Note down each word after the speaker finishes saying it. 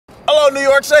New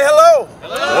York. Say hello.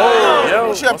 Hello. Yo,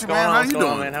 what you up to, man? How you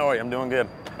doing? Man? How are you? I'm doing good.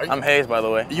 I'm Hayes, by the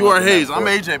way. You are Hayes. I'm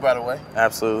AJ, by the way.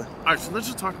 Absolutely. All right, so let's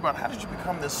just talk about how did you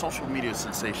become this social media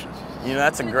sensation? You know,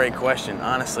 that's a great question.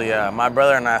 Honestly, my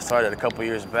brother and I started a couple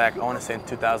years back, I want to say in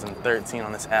 2013,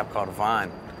 on this app called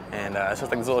Vine. And it's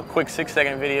just like these little quick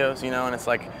 6-second videos, you know, and it's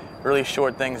like really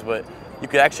short things, but you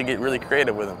could actually get really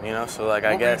creative with them, you know? So like,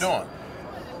 I guess. What were you doing?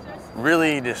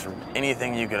 Really just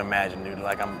anything you could imagine, dude.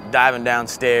 Like I'm diving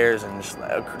downstairs and just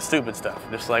stupid stuff.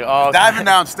 Just like all diving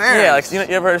downstairs. Yeah, like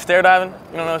you ever heard of stair diving?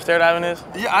 You don't know what stair diving is?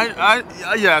 Yeah,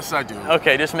 yes, I do.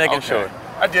 Okay, just making sure.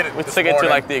 I did it. We took it to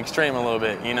like the extreme a little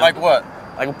bit, you know. Like what?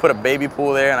 Like we put a baby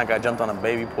pool there, and like I jumped on a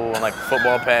baby pool and like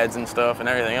football pads and stuff and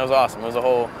everything. It was awesome. It was a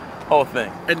whole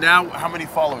thing. And now, how many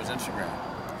followers Instagram?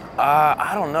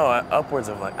 I don't know. Upwards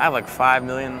of like I have like 5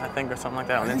 million, I think, or something like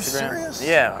that on Instagram. Are you serious?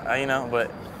 Yeah, you know, but.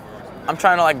 I'm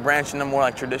trying to like branch into more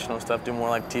like traditional stuff, do more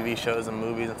like TV shows and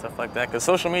movies and stuff like that. Cause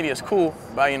social media is cool,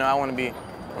 but you know I want to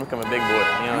become a big boy.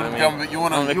 You know what I mean? You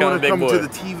want to come to the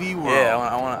TV world? Yeah,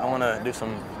 I want to do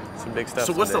some big stuff.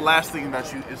 So what's the last thing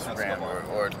that you Instagram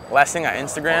or? Last thing I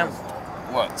Instagram?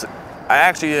 What? So I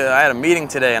actually I had a meeting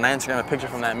today and I Instagrammed a picture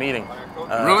from that meeting.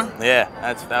 Really? Yeah,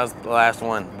 that was the last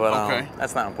one, but okay.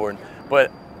 That's not important.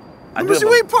 But I thought you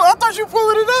were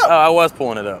pulling it up. Oh, I was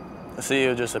pulling it up. See, it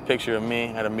was just a picture of me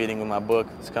at a meeting with my book.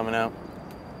 It's coming out.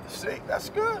 See, that's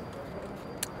good.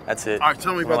 That's it. All right,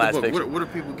 tell me about the book. What are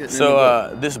people getting?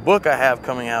 So this book I have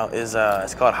coming out is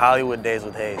it's called Hollywood Days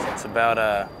with Hayes. It's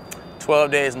about 12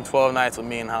 days and 12 nights with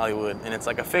me in Hollywood, and it's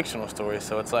like a fictional story.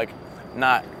 So it's like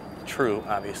not true,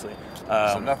 obviously.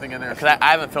 So nothing in there. Because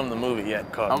I haven't filmed the movie yet.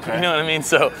 Okay. You know what I mean?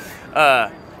 So.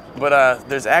 But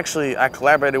there's actually, I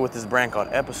collaborated with this brand called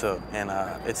Episode,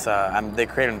 and they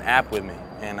created an app with me,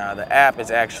 and the app is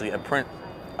actually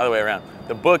other way around.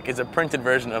 The book is a printed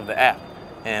version of the app,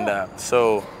 and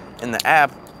so in the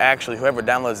app, actually, whoever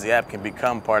downloads the app can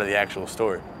become part of the actual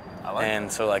story. And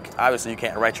so like, obviously you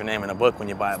can't write your name in a book when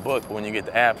you buy a book, but when you get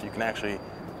the app, you can actually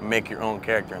make your own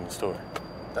character in the story.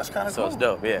 That's kind of cool. So it's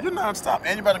dope, yeah. You're non-stop,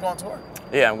 and you about to go on tour?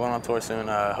 Yeah, I'm going on tour soon,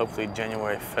 hopefully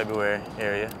January, February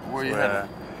area. Where are you headed?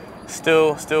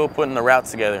 Still putting the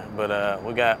routes together, but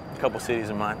we got a couple cities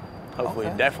in mind.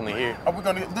 Hopefully, definitely here. Are we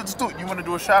gonna let's do it? You want to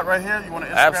do a shot right here? You want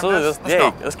to Instagram Absolutely.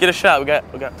 This? Let's get a shot. We got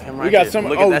him right We got here. some.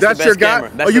 Look, that's your guy.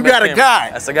 That's you got a camera.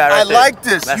 guy. That's the guy right there. I like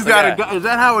this. That's you got a guy. Is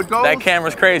that how it goes? That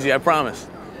camera's crazy. I promise.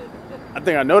 I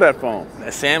think I know that phone. That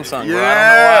Samsung. Yeah. Bro.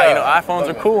 I don't know why. You know, iPhones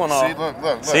are cool and all. See,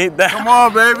 look. See that? Come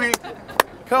on, baby.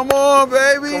 Come on,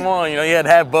 baby. Come on. You know, you had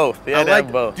to have both. You had to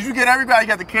have both. Did you get everybody? You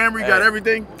got the camera. You got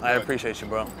everything. I appreciate you,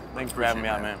 bro. Thanks for having me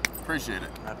out, man. Appreciate it.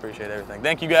 I appreciate everything.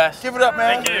 Thank you, guys. Give it up,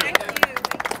 man. Thank you.